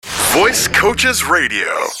Voice Coaches Radio.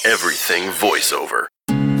 Everything voiceover.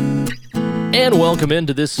 And welcome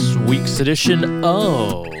into this week's edition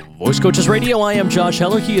of Voice Coaches Radio. I am Josh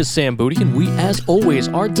Heller. He is Sam Booty, and we, as always,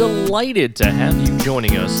 are delighted to have you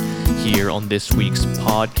joining us here on this week's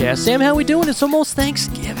podcast. Sam, how we doing? It's almost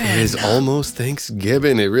Thanksgiving. It is almost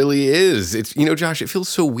Thanksgiving. It really is. It's, Josh, it feels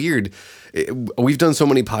so weird. We've done so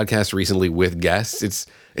many podcasts recently with guests.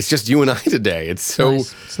 It's just you and I today. It's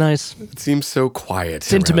nice. It seems so quiet.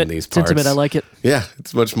 It's intimate. Around these parts. It's intimate. I like it. Yeah,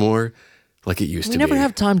 it's much more like it used to be. We never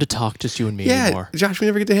have time to talk, just you and me anymore. Josh, we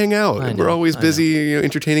never get to hang out. We're always busy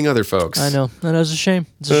entertaining other folks. I know. That is a shame.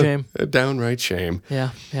 It's a shame. A downright shame.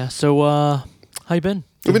 Yeah. So, how you been?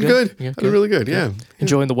 I've been good. I've been really good, yeah.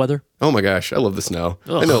 Enjoying the weather? Oh my gosh, I love the snow.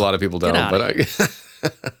 Ugh, I know a lot of people don't, but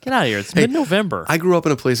Get out of here. It's mid-November. I grew up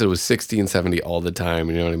in a place that was 60 and 70 all the time.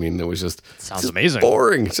 You know what I mean? It was just... Sounds amazing.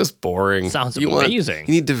 Boring. It's just boring. Sounds amazing.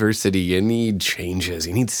 You need diversity. You need changes.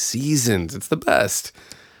 You need seasons. It's the best.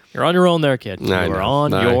 You're on your own there, kid. You're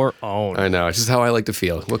on your own. I know. It's just how I like to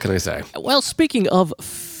feel. What can I say? Well, speaking of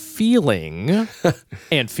feeling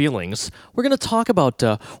and feelings, we're going to talk about...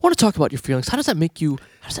 I want to talk about your feelings. How does that make you...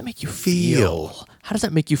 How does that make you feel? How does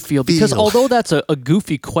that make you feel? Because although that's a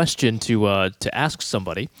goofy question to ask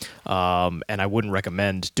somebody, and I wouldn't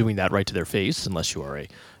recommend doing that right to their face unless you are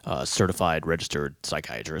a certified registered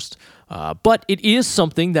psychiatrist, but it is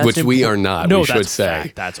something that's... Which we are not, no, we should say.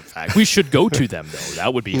 Fact. That's a fact. We should go to them, though.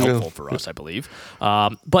 That would be helpful for us, I believe.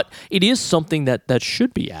 But it is something that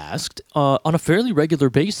should be asked on a fairly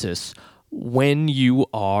regular basis when you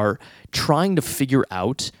are trying to figure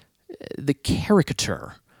out the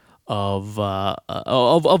caricature of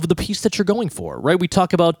the piece that you're going for, right? We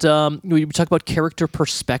talk about character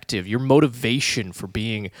perspective, your motivation for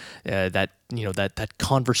being that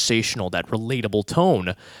conversational, that relatable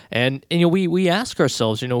tone, and we ask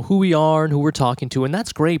ourselves, who we are and who we're talking to, and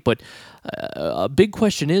that's great. But a big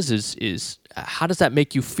question is how does that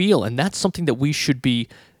make you feel? And that's something that we should be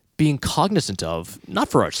being cognizant of, not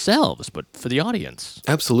for ourselves, but for the audience.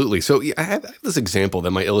 Absolutely. So I have this example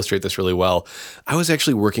that might illustrate this really well. I was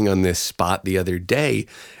actually working on this spot the other day,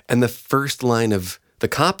 and the first line of the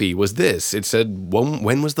copy was this. It said,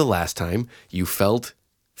 when was the last time you felt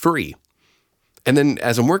free? And then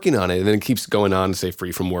as I'm working on it, and then it keeps going on to say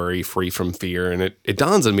free from worry, free from fear, and it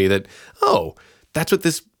dawns on me that, that's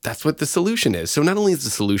what the solution is. So not only is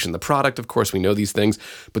the solution the product, of course, we know these things,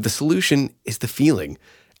 but the solution is the feeling.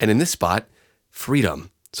 And in this spot, freedom.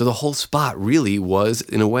 So the whole spot really was,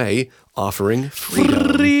 in a way, offering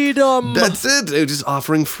freedom. Freedom! That's it. It was just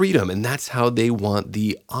offering freedom. And that's how they want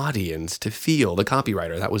the audience to feel, the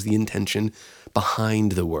copywriter. That was the intention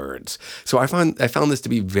behind the words. So I found this to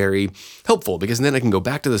be very helpful, because then I can go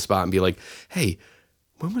back to the spot and be like, hey,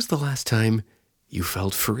 when was the last time you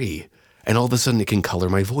felt free? And all of a sudden it can color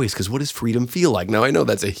my voice, because what does freedom feel like? Now, I know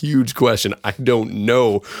that's a huge question. I don't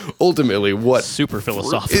know ultimately what... Super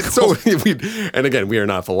philosophical. And again, we are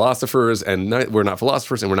not philosophers, and we're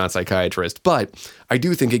not psychiatrists, but I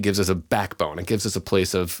do think it gives us a backbone. It gives us a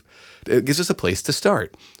place to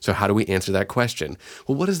start. So how do we answer that question?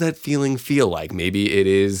 Well, what does that feeling feel like? Maybe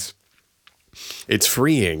it's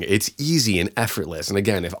freeing, it's easy and effortless. And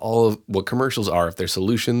again, if all of what commercials are, if they're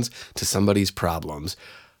solutions to somebody's problems,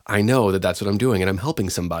 I know that that's what I'm doing, and I'm helping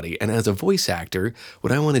somebody. And as a voice actor,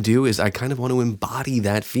 what I want to do is I kind of want to embody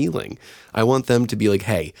that feeling. I want them to be like,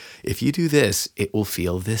 hey, if you do this, it will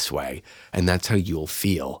feel this way. And that's how you'll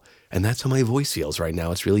feel. And that's how my voice feels right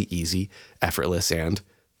now. It's really easy, effortless, and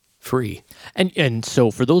free. And so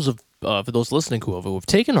for those listening who have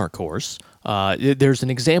taken our course, there's an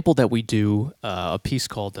example that we do, a piece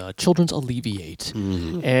called Children's Alleviate.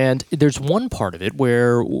 Mm-hmm. And there's one part of it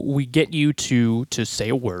where we get you to say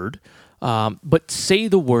a word, but say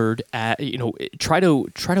the word try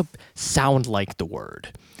to sound like the word.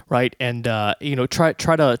 Right, and try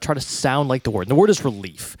to sound like the word. And the word is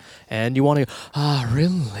relief, and you want to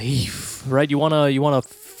relief, right? You want to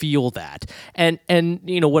feel that, and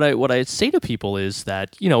what I say to people is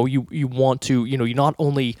that you want to you not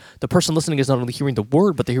only, the person listening is not only hearing the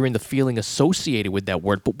word, but they're hearing the feeling associated with that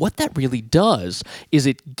word. But what that really does is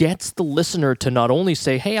it gets the listener to not only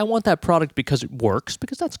say, hey, I want that product because it works,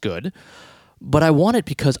 because that's good, but I want it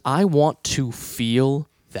because I want to feel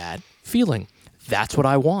that feeling. That's what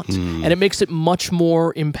I want. And it makes it much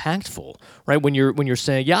more impactful, right? When you're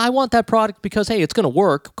saying, yeah, I want that product because, hey, it's going to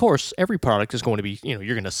work. Of course, every product is going to be, you're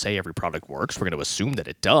going to say every product works. We're going to assume that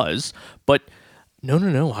it does. But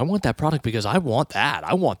No, I want that product because I want that.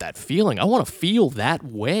 I want that feeling. I want to feel that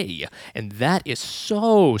way. And that is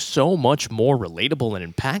so much more relatable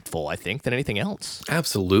and impactful, I think, than anything else.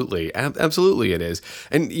 Absolutely. Absolutely it is.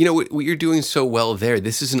 And you know what you're doing so well there,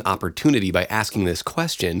 this is an opportunity by asking this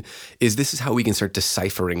question, this is how we can start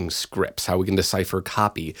deciphering scripts, how we can decipher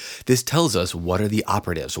copy. This tells us what are the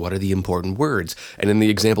operatives, what are the important words. And in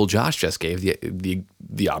the example Josh just gave,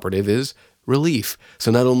 the operative is relief. So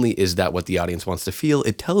not only is that what the audience wants to feel,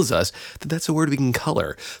 it tells us that that's a word we can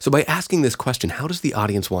color. So by asking this question, how does the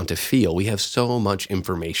audience want to feel? We have so much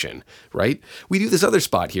information, right? We do this other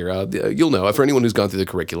spot here. You'll know, for anyone who's gone through the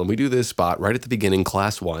curriculum, we do this spot right at the beginning,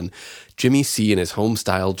 class 1, Jimmy C and his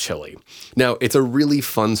home-style chili. Now, it's a really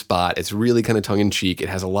fun spot. It's really kind of tongue-in-cheek. It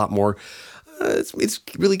has a lot more it's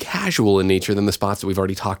really casual in nature than the spots that we've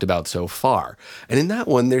already talked about so far. And in that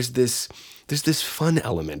one, there's this fun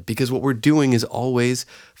element because what we're doing is always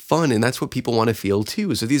fun, and that's what people want to feel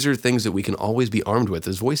too. So these are things that we can always be armed with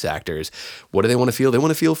as voice actors. What do they want to feel? They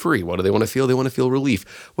want to feel free. What do they want to feel? They want to feel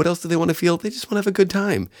relief. What else do they want to feel? They just want to have a good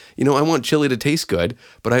time. You know, I want chili to taste good,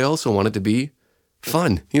 but I also want it to be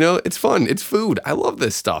fun. You know, it's fun. It's food. I love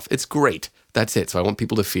this stuff. It's great. That's it. So I want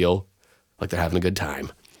people to feel like they're having a good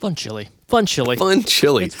time. Fun chili. Fun chili. Fun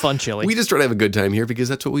chili. It's fun chili. We just try to have a good time here because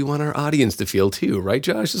that's what we want our audience to feel too, right,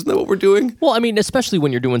 Josh? Isn't that what we're doing? Well, I mean, especially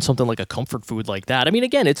when you're doing something like a comfort food like that. I mean,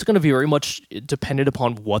 again, it's going to be very much dependent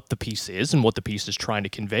upon what the piece is and what the piece is trying to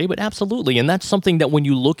convey, but absolutely. And that's something that when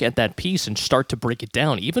you look at that piece and start to break it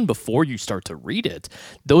down, even before you start to read it,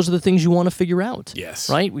 those are the things you want to figure out. Yes.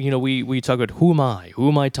 Right? You know, we talk about who am I? Who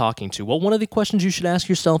am I talking to? Well, one of the questions you should ask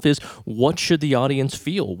yourself is, what should the audience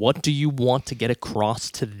feel? What do you want to get across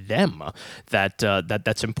to them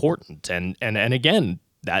that's important? And again,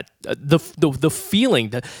 that the feeling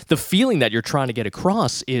that you're trying to get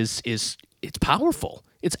across is it's powerful.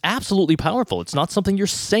 It's absolutely powerful. It's not something you're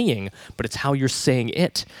saying, but it's how you're saying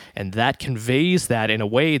it. And that conveys that in a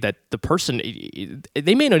way that the person,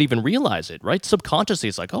 they may not even realize it, right? Subconsciously,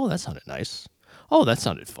 it's like, oh, that sounded nice. Oh, that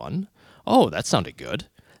sounded fun. Oh, that sounded good.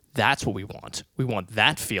 That's what we want. We want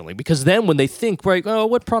that feeling, because then when they think, right, oh,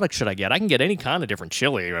 what product should I get? I can get any kind of different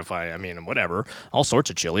chili I mean, whatever, all sorts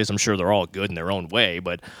of chilies. I'm sure they're all good in their own way,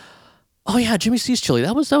 but oh yeah, Jimmy C's chili.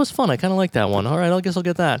 That was fun. I kind of like that one. All right, I guess I'll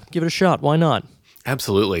get that. Give it a shot. Why not?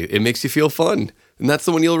 Absolutely. It makes you feel fun. And that's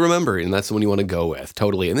the one you'll remember, and that's the one you want to go with,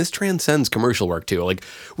 totally. And this transcends commercial work, too. Like,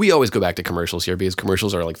 we always go back to commercials here because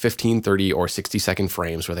commercials are like 15, 30, or 60-second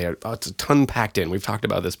frames where they are it's a ton packed in. We've talked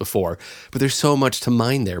about this before, but there's so much to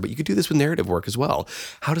mine there. But you could do this with narrative work as well.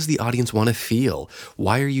 How does the audience want to feel?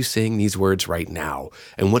 Why are you saying these words right now?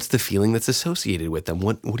 And what's the feeling that's associated with them?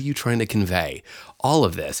 What are you trying to convey? All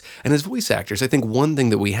of this. And as voice actors, I think one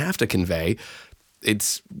thing that we have to convey,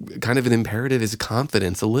 it's kind of an imperative, is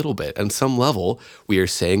confidence a little bit. On some level, we are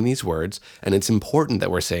saying these words, and it's important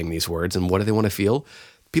that we're saying these words. And what do they want to feel?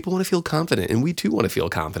 People want to feel confident, and we too want to feel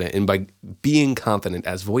confident. And by being confident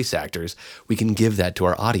as voice actors, we can give that to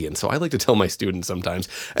our audience. So I like to tell my students sometimes,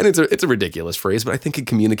 and it's a ridiculous phrase, but I think it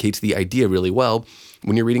communicates the idea really well.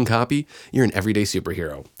 When you're reading copy, you're an everyday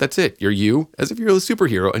superhero. That's it. You're you as if you're a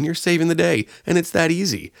superhero, and you're saving the day. And it's that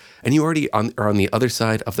easy. And you already are on the other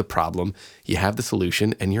side of the problem. You have the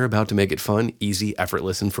solution, and you're about to make it fun, easy,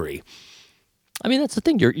 effortless, and free. I mean, that's the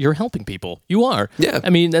thing. You're helping people. You are. Yeah. I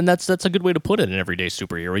mean, and that's a good way to put it. An everyday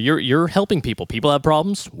superhero. You're helping people. People have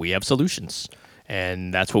problems. We have solutions,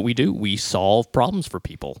 and that's what we do. We solve problems for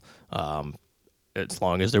people, as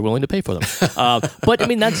long as they're willing to pay for them. But I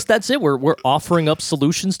mean, that's it. We're offering up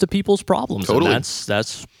solutions to people's problems. Totally. And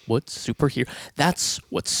that's what superheroes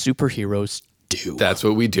do. That's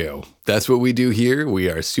what we do. That's what we do here. We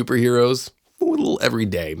are superheroes, a little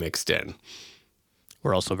everyday mixed in.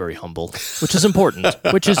 We're also very humble, which is important.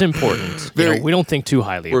 We don't think too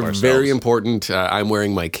highly of ourselves. We're very important. I'm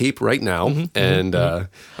wearing my cape right now, and I'm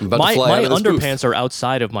about to fly my out of this underpants booth. are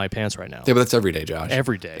outside of my pants right now. Yeah, but that's every day, Josh.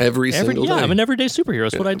 Every day. Every single day. Yeah, I'm an everyday superhero.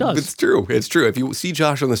 That's what I do. It's true. It's true. If you see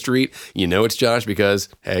Josh on the street, you know it's Josh because,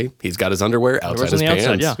 hey, he's got his underwear outside his pants.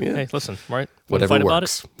 Outside, yeah. Hey, listen, right? Whatever fight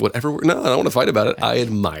works. Whatever. No, I don't want to fight about it. I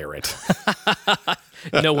admire it.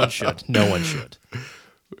 No one should. No one should.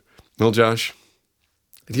 Well, Josh,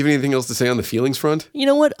 do you have anything else to say on the feelings front? You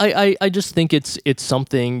know what? I just think it's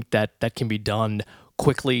something that can be done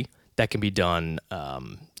quickly, that can be done,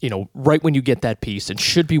 right when you get that piece, and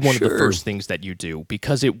should be one of the first things that you do,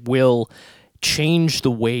 because it will change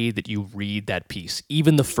the way that you read that piece.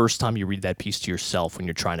 Even the first time you read that piece to yourself when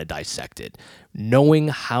you're trying to dissect it, knowing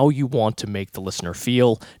how you want to make the listener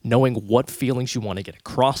feel, knowing what feelings you want to get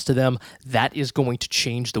across to them, that is going to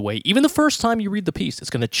change the way, even the first time you read the piece, it's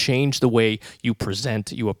going to change the way you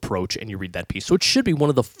present, you approach, and you read that piece. So it should be one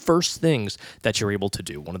of the first things that you're able to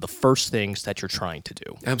do, one of the first things that you're trying to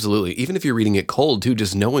do. Absolutely. Even if you're reading it cold, too,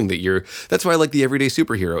 just knowing that that's why I like the everyday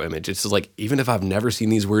superhero image. It's just like, even if I've never seen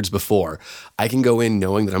these words before, I can go in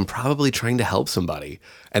knowing that I'm probably trying to help somebody.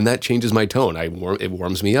 And that changes my tone. It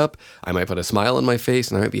warms me up. I might put a smile on my face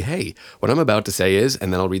and I might be, hey, what I'm about to say is,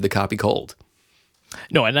 and then I'll read the copy cold.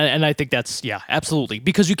 No, and I think that's, yeah, absolutely.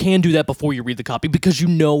 Because you can do that before you read the copy, because you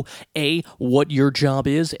know, A, what your job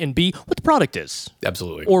is, and B, what the product is.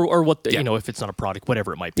 Absolutely. Or what, if it's not a product,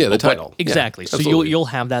 whatever it might be. Yeah, the title. Exactly. Yeah, so you'll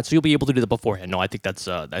have that. So you'll be able to do that beforehand. No, I think that's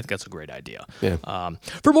a great idea. Yeah.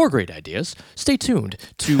 For more great ideas, stay tuned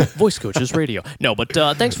to Voice Coaches Radio. No, but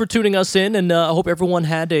thanks for tuning us in, and I hope everyone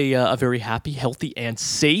had a very happy, healthy, and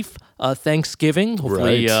safe Thanksgiving.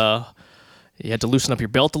 Hopefully, right. You had to loosen up your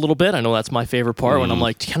belt a little bit. I know that's my favorite part when I'm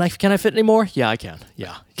like, can I fit anymore? Yeah, I can.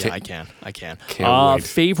 I can. Can't wait.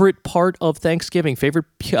 Favorite part of Thanksgiving? Favorite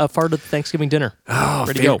part of Thanksgiving dinner? Oh,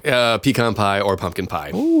 ready to go. Pecan pie or pumpkin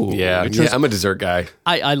pie. Ooh, yeah, I'm a dessert guy.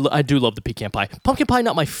 I do love the pecan pie. Pumpkin pie,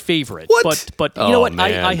 not my favorite. What? But you know what?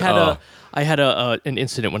 Man. I had an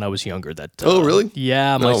incident when I was younger that. Oh, really?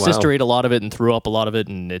 Yeah, my wow. sister ate a lot of it and threw up a lot of it,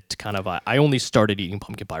 and it kind of. I only started eating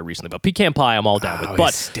pumpkin pie recently, but pecan pie I'm all down with.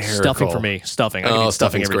 But hysterical. Stuffing for me, stuffing. I can eat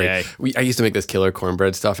stuffing every day. I used to make this killer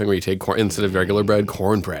cornbread stuffing where you take corn instead of regular bread,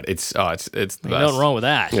 cornbread. It's the best. Nothing wrong with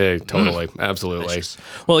that. Yeah, totally, absolutely. Delicious.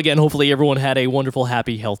 Well, again, hopefully everyone had a wonderful,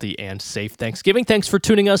 happy, healthy, and safe Thanksgiving. Thanks for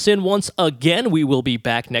tuning us in once again. We will be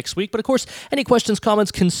back next week. But of course, any questions,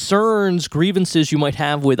 comments, concerns, grievances you might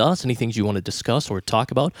have with us, any things you want to discuss or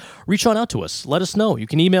talk about, reach on out to us. Let us know. You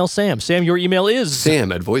can email Sam. Sam, your email is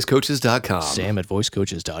sam@voicecoaches.com.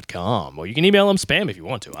 sam@voicecoaches.com. Well, you can email him spam if you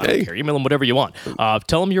want to. I don't care. Email him whatever you want.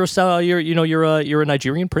 Tell him you're a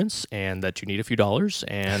Nigerian prince and that you need a few dollars,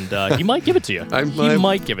 and he might give it to you. He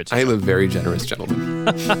might give it to you. I am a very generous gentleman.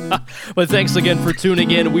 But thanks again for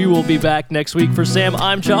tuning in. We will be back next week. For Sam,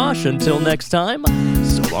 I'm Josh. Until next time,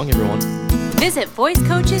 so long, everyone. Visit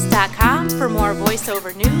voicecoaches.com for more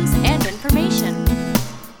voiceover news and information.